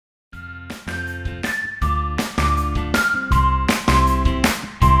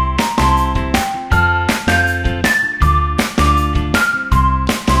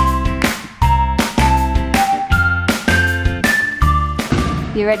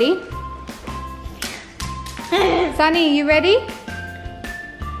You ready? Sunny, you ready?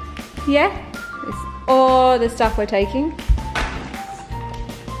 Yeah? This is all the stuff we're taking.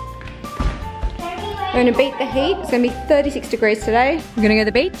 We're going to beat the heat. It's going to be 36 degrees today. We're going to go to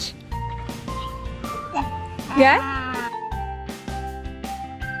the beach? Yeah?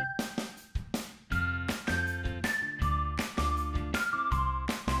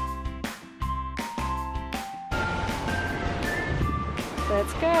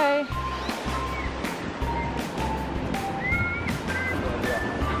 Let's go.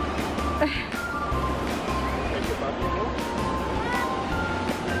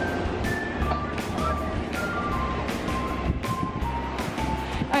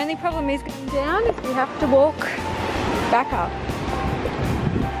 Only problem is going down is we have to walk back up.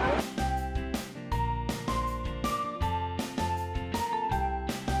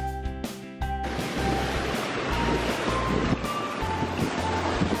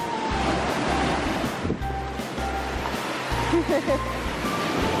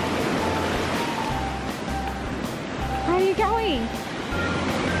 How are you going?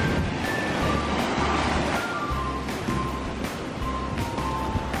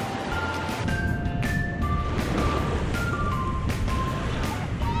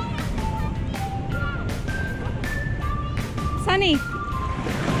 Sunny.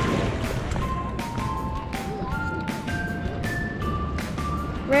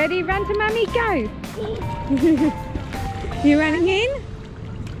 Ready? Run to Mummy, go! You running in?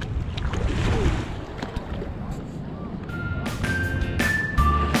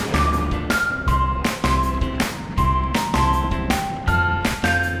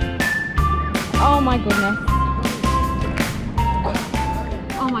 Oh my goodness.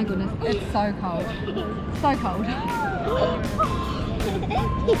 Oh my goodness, it's so cold. So cold.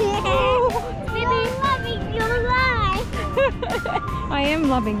 Loving your life. I am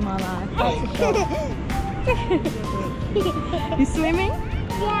loving my life, that's for sure. You swimming?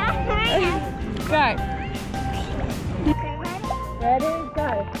 Yeah, I am. Go. Ready? Go.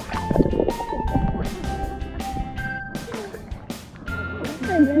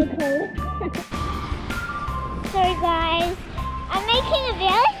 So guys, I'm making a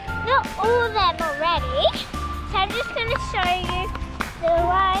village. Not all of them are ready. So I'm just going to show you the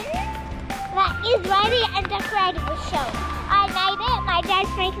one that is ready and decorated with shells. I made it. My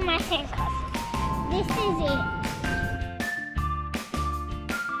dad's making my sandcastle. This is it.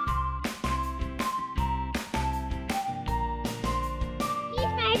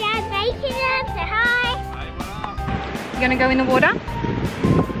 Here's my dad making it. Say hi. You gonna go in the water?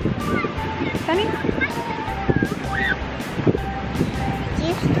 Sunny?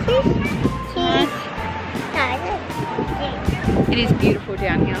 It is beautiful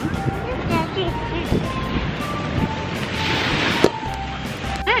down here.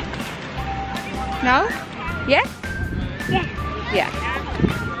 No? Yes? Yeah. Yeah.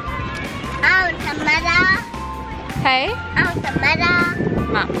 Out the mother. Hey? Out the mother.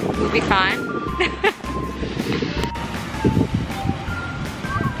 Mum, we'll be fine.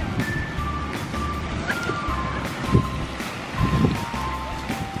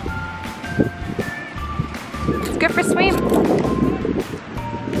 Let's go for a swim.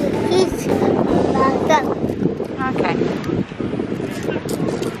 Okay.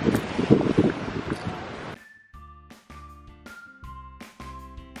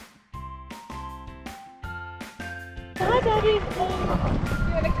 Hi, Daddy.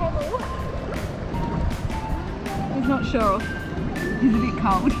 He's not sure. He's a bit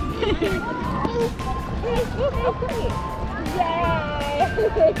cold. Yay!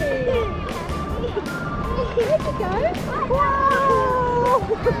 Where'd you go? Wow!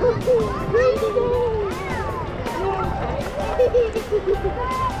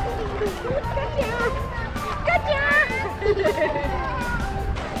 Gotcha!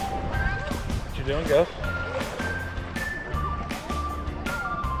 What you doing, Gus?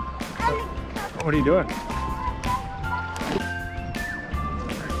 What are you doing?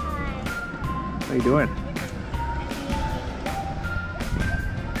 What are you doing?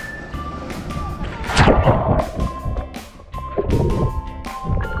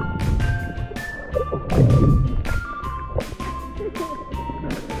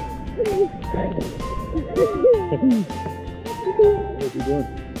 What are you doing?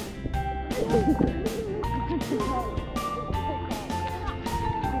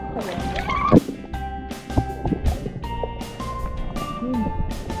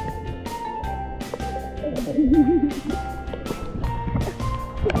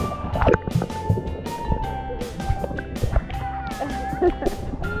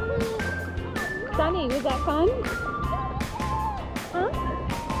 Sunny, was that fun? Huh?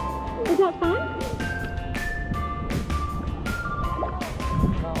 that fun?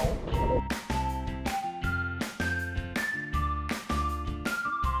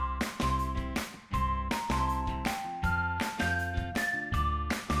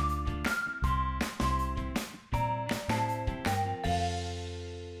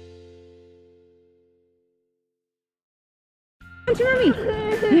 Come to mommy.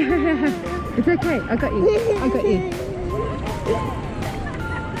 It's okay. I got you. I got you.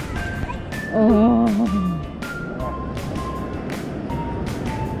 Oh.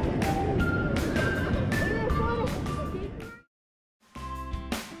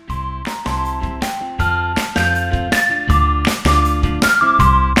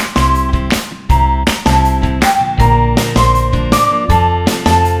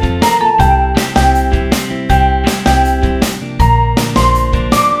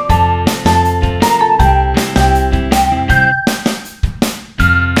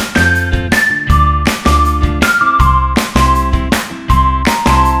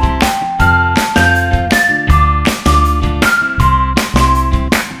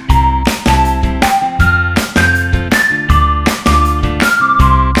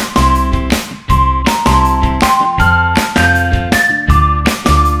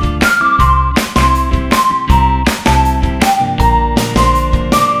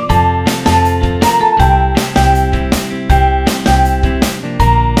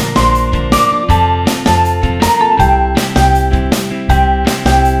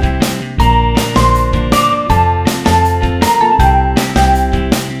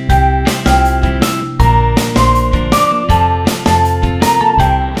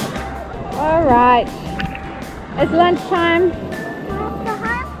 It's lunchtime.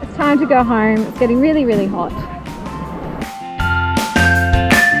 It's time to go home. It's getting really, really hot.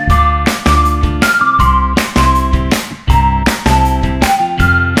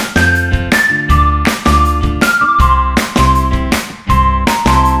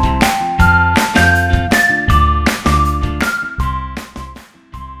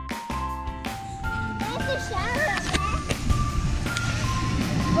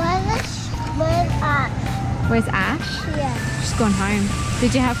 Where's Ash? Yeah. She's gone home.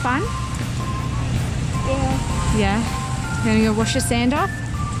 Did you have fun? Yeah. Yeah. You gonna go wash your sand off?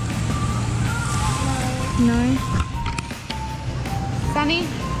 No. Sunny?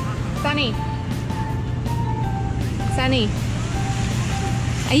 Sunny? Sunny?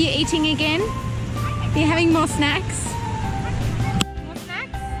 Are you eating again? Are you having more snacks? More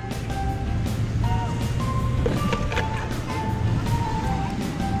snacks?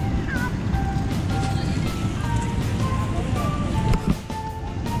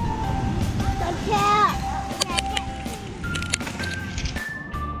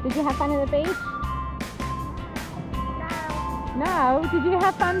 Did you have fun at the beach? No. Did you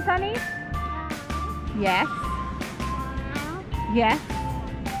have fun, Sunny? Yes. Yes.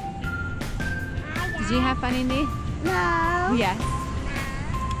 Did you have fun in there? No. Yes.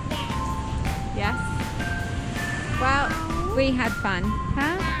 Yes. Well, we had fun,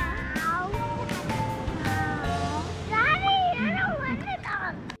 huh?